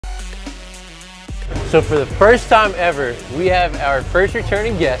So for the first time ever, we have our first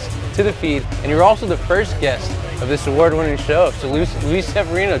returning guest to the feed, and you're also the first guest of this award-winning show. So Luis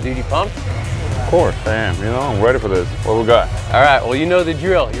Severino, dude, you pumped? Of course I am, you know, I'm ready for this. What we got? All right, well, you know the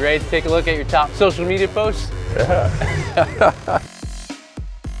drill. You ready to take a look at your top social media posts? Yeah.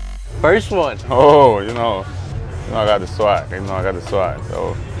 First one. Oh, you know I got the swag,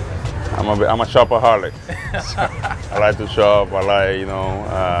 so I'm a shopaholic. So I like to shop, I like, you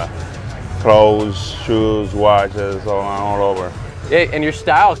know, clothes, shoes, watches, all over. Yeah, and your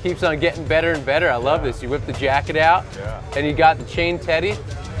style keeps on getting better and better. I love this. You whip the jacket out, and you got the chain teddy,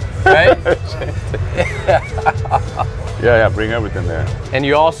 right? Yeah, bring everything there. And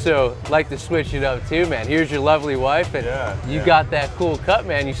you also like to switch it up too, man. Here's your lovely wife, and you got that cool cut,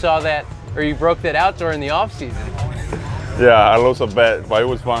 man. You saw that, or you broke that out during the off season. Yeah, I lost a bet, but it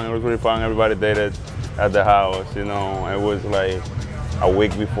was fun. It was really fun. Everybody did it at the house, you know. It was like a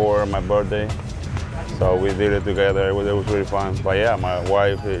week before my birthday, so we did it together. It was really fun. But yeah, my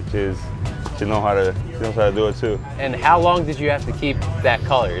wife, she knows how to do it too. And how long did you have to keep that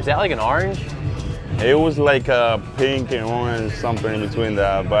color? Is that like an orange? It was like a pink and orange, something in between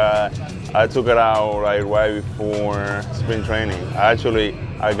that. But I took it out like right before spring training.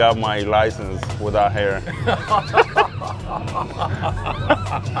 I got my license without hair.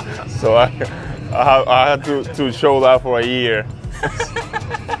 So I had to show that for a year.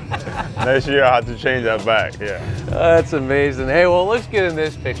 Next year I had to change that back, yeah. That's amazing. Hey, well, it looks good in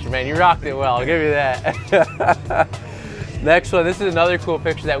this picture, man. You rocked it well, I'll give you that. Next one, this is another cool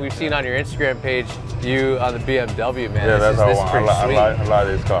picture that we've seen on your Instagram page, you on the BMW, man. Yeah, this that's is I like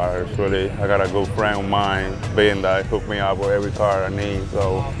this car. It's really, I got a good friend of mine, Ben, that hooked me up with every car I need,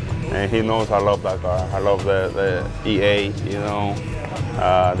 so, and he knows I love that car. I love the EA, you know.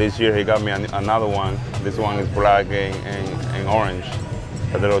 This year he got me another one. This one is black and orange.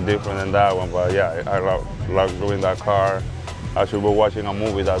 A little different than that one, but yeah, I love doing that car. Actually, we were watching a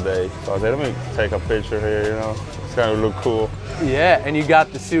movie that day, so I said, let me take a picture here, you know. It's kind of look cool. Yeah, and you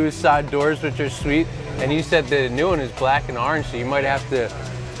got the suicide doors, which are sweet, and you said the new one is black and orange, so you might have to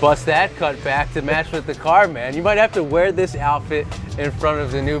bust that cut back to match with the car, man. You might have to wear this outfit in front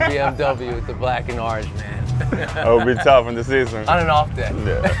of the new BMW with the black and orange, man. It would be tough in the season. On an off day.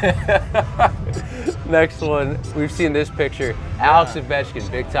 Yeah. Next one, we've seen this picture. Alex Ovechkin,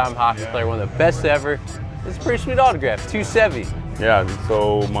 big-time hockey player, one of the best ever. It's a pretty sweet autograph, 270. Yeah,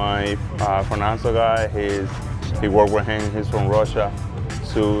 so my Fernando guy, he worked with him. He's from Russia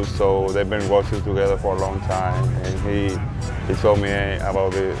too, so they've been working together for a long time. And he told me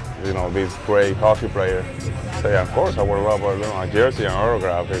about this great hockey player. So yeah, of course I would love a jersey and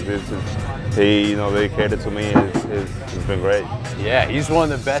autograph. He dedicated to me. It's been great. Yeah, he's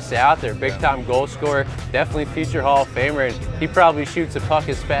one of the best out there. Big-time goal scorer, definitely future Hall of Famer, and he probably shoots a puck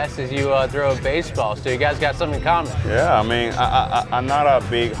as fast as you throw a baseball. So you guys got something in common. Yeah, I mean, I'm not a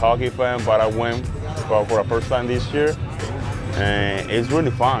big hockey fan, but I went for the first time this year, and it's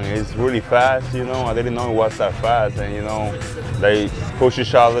really fun. It's really fast, you know. I didn't know it was that fast, and you know, they push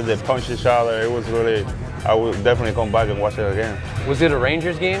each other, they punch each other. It was really. I would definitely come back and watch it again. Was it a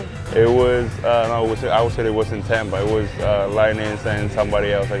Rangers game? It was, no, I would say it wasn't 10, but it was Lightning and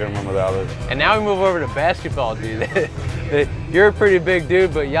somebody else. I can't remember the others. And now we move over to basketball, dude. You're a pretty big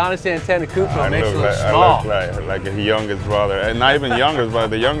dude, but Giannis Antetokounmpo makes you look small. I look like his youngest brother, and not even youngest, but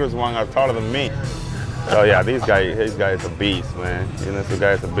the youngest one are taller than me. So yeah, this guy is a beast, man. You know, this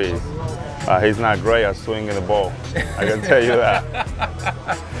guy is a beast. He's not great at swinging the ball. I can tell you that.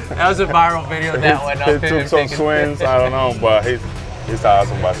 That was a viral video that went up. He took some swings, I don't know, but he's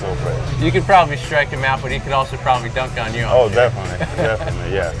awesome basketball player. You could probably strike him out, but he could also probably dunk on you. Oh,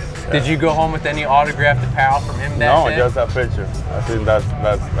 definitely, yes. Did you go home with any autographed apparel from him that day? No, just that picture. I think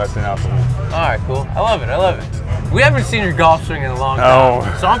that's enough for me. All right, cool. I love it. We haven't seen your golf swing in a long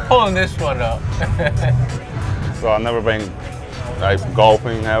time, so I'm pulling this one up. So I've never been like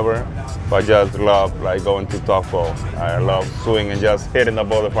golfing ever. But I just love like going to top ball. I love swinging and just hitting the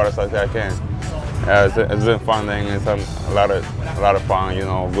ball as far as I can. It's been fun thing. It's a lot of fun. You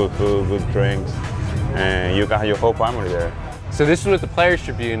know, good food, good drinks, and you can have your whole family there. So this is with the Players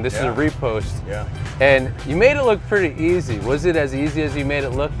Tribune. This is a repost. Yeah. And you made it look pretty easy. Was it as easy as you made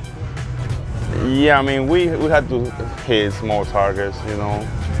it look? Yeah, I mean we had to hit small targets. You know,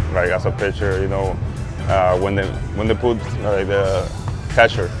 like as a pitcher. You know, when they put the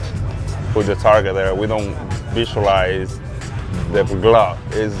catcher. Put the target there, we don't visualize the glove.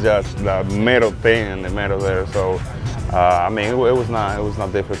 It's just the metal thing in the middle there. So, I mean, it was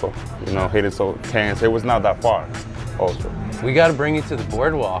not difficult. You know, hit it so cans. It was not that far. Also, we got to bring you to the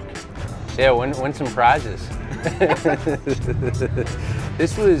boardwalk. Yeah, win some prizes.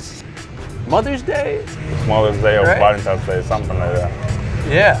 This was Mother's Day? Mother's Day or Right. Valentine's Day, something like that.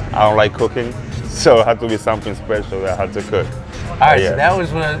 Yeah. I don't like cooking, so it had to be something special that I had to cook. All right, so that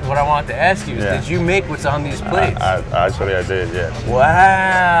was what I wanted to ask you. Is Yeah. Did you make what's on these plates? Actually, I did, yeah.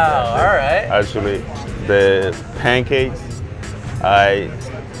 Wow, all right. Actually, the pancakes, I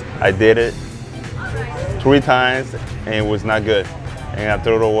did it 3 times and it was not good. And I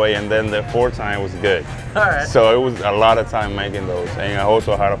threw it away, and then the 4th time was good. All right. So it was a lot of time making those. And I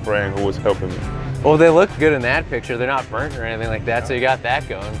also had a friend who was helping me. Well, they look good in that picture. They're not burnt or anything like that, so you got that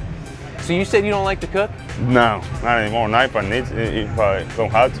going. So you said you don't like to cook? No, not anymore. Not if I need to, if I don't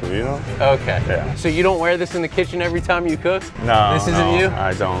have to, you know? Okay. Yeah. So you don't wear this in the kitchen every time you cook? No, This isn't you?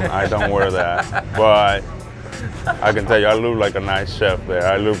 I don't wear that. But I can tell you, I look like a nice chef there.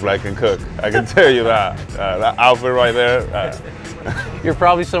 I look like a cook. I can tell you that. That outfit right there. You're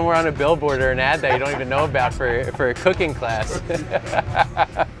probably somewhere on a billboard or an ad that you don't even know about for a cooking class.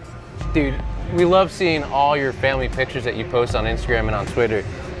 Dude, we love seeing all your family pictures that you post on Instagram and on Twitter.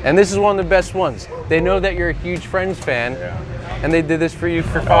 And this is one of the best ones. They know that you're a huge Friends fan, and they did this for you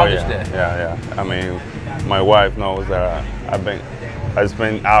for Father's Day. Yeah. I mean, my wife knows that I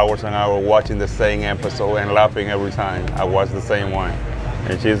spend hours and hours watching the same episode and laughing every time I watch the same one.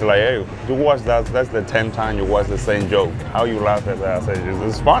 And she's like, hey, you watch that, that's the 10th time you watch the same joke. How you laugh at that? I said,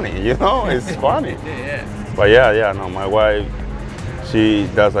 it's funny, you know, it's funny. Yeah. But no, my wife, she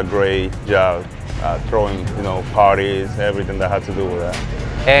does a great job throwing, you know, parties, everything that had to do with that.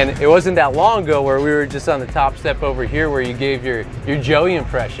 And it wasn't that long ago where we were just on the top step over here where you gave your Joey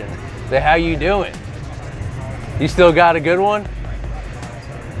impression. The how you doing? You still got a good one?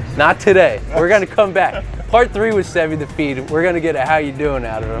 Not today. We're gonna come back. Part 3 was Sevy the Feed. We're gonna get a how you doing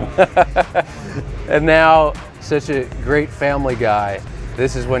out of him. And now, such a great family guy,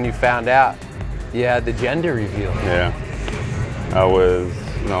 this is when you found out you had the gender reveal. Yeah, I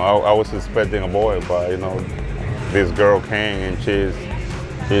was expecting a boy, but you know, this girl came and she's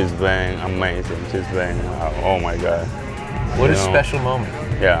been amazing. She's been, oh my God. What a special moment.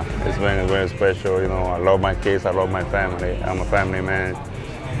 Yeah, it's been very special. You know, I love my kids, I love my family. I'm a family man.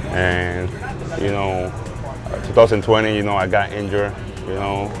 And, you know, 2020, you know, I got injured, you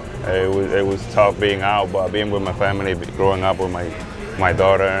know. It was tough being out, but being with my family, growing up with my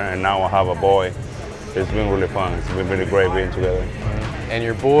daughter, and now I have a boy. It's been really fun. It's been really great being together. And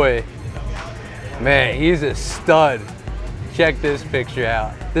your boy, man, he's a stud. Check this picture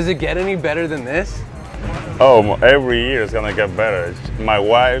out. Does it get any better than this? Oh, every year it's gonna get better. My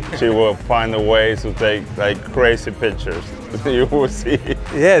wife, she will find a way to take like crazy pictures. You will see.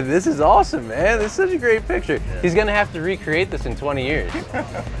 Yeah, this is awesome, man. This is such a great picture. He's gonna have to recreate this in 20 years.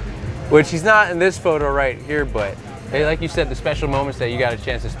 Which he's not in this photo right here, but hey, like you said, the special moments that you got a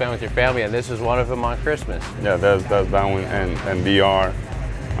chance to spend with your family, and this was one of them on Christmas. Yeah, that's that one, and VR.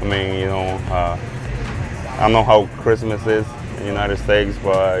 I mean, you know, I don't know how Christmas is in the United States,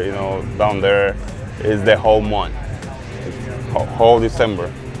 but you know, down there is the whole month, whole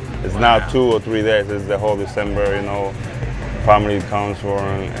December. It's not 2 or 3 days, it's the whole December, you know. Family comes from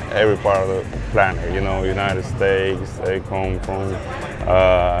every part of the planet, you know, United States, they come from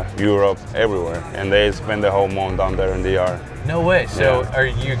Europe, everywhere. And they spend the whole month down there in DR. No way. So Yeah. are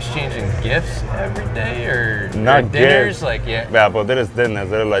you exchanging gifts every day or Not dinners? gifts. Like, yeah. Yeah, but there is dinners,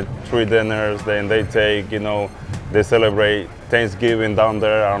 there are like 3 dinners, then they take, you know, they celebrate Thanksgiving down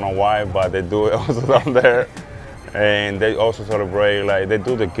there, I don't know why, but they do it also down there. And they also celebrate, like, they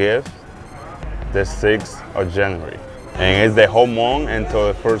do the gift the 6th of January. And it's the whole month until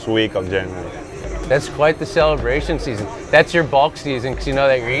the first week of January. That's quite the celebration season. That's your bulk season because you know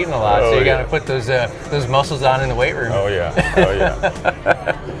that you're eating a lot, so you gotta put those muscles on in the weight room. Oh yeah, oh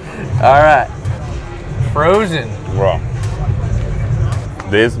yeah. All right, Frozen. Bro,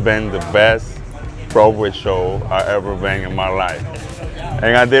 this been the best Broadway show I ever been in my life.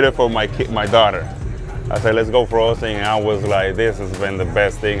 And I did it for my daughter. I said, let's go Frozen, and I was like, this has been the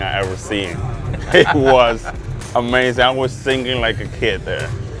best thing I ever seen. It was amazing. I was singing like a kid there.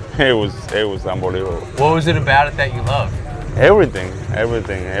 It was unbelievable. What was it about it that you loved? Everything.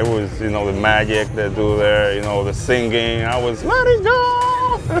 It was, you know, the magic they do there, you know, the singing. I was, let it go.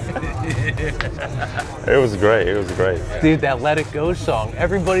 It was great. Dude, that Let It Go song.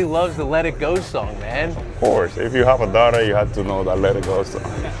 Everybody loves the Let It Go song, man. Of course, if you have a daughter, you have to know that Let It Go song.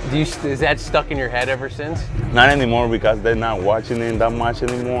 Is that stuck in your head ever since? Not anymore because they're not watching it that much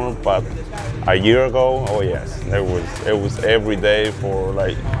anymore. But a year ago, oh yes, it was every day for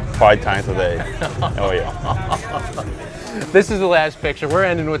like 5 times a day. Oh yeah. This is the last picture. We're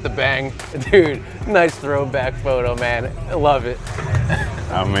ending with a bang. Dude, nice throwback photo, man. I love it.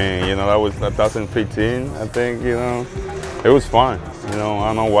 I mean, you know, that was 2015, I think, you know. It was fun. You know, I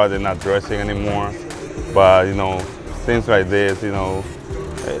don't know why they're not dressing anymore, but you know, things like this, you know,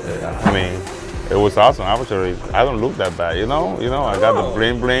 I mean, it was awesome. Actually, I don't look that bad, you know. I got the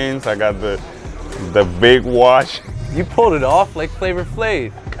bling blings, I got the big watch. You pulled it off like Flavor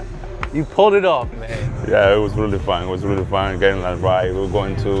Flav. You pulled it off, man. Yeah, it was really fun. It was really fun getting that ride. We were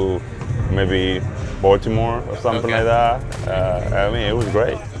going to maybe Baltimore or something like that. I mean, it was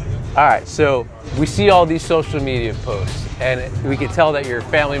great. All right, so we see all these social media posts, and we can tell that you're a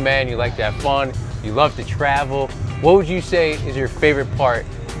family man, you like to have fun, you love to travel. What would you say is your favorite part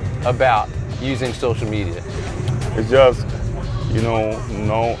about using social media? It's just, you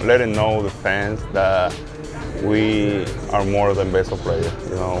know, letting know the fans that we are more than baseball players.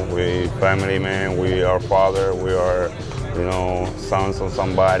 You know, we family, man. We are father. We are, you know, sons of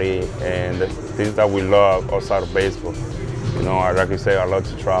somebody, and the things that we love outside of baseball. You know, like you say, I love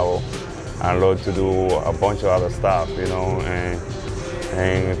to travel. I love to do a bunch of other stuff. You know, and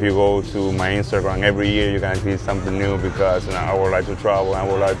if you go to my Instagram, every year you're gonna see something new because you know, I would like to travel. I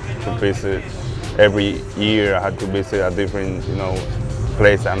would like to visit. Every year I had to visit a different, you know,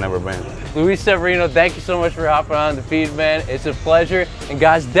 place I've never been. Luis Severino, thank you so much for hopping on the feed, man. It's a pleasure. And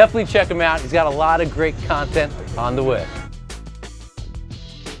guys, definitely check him out. He's got a lot of great content on the way.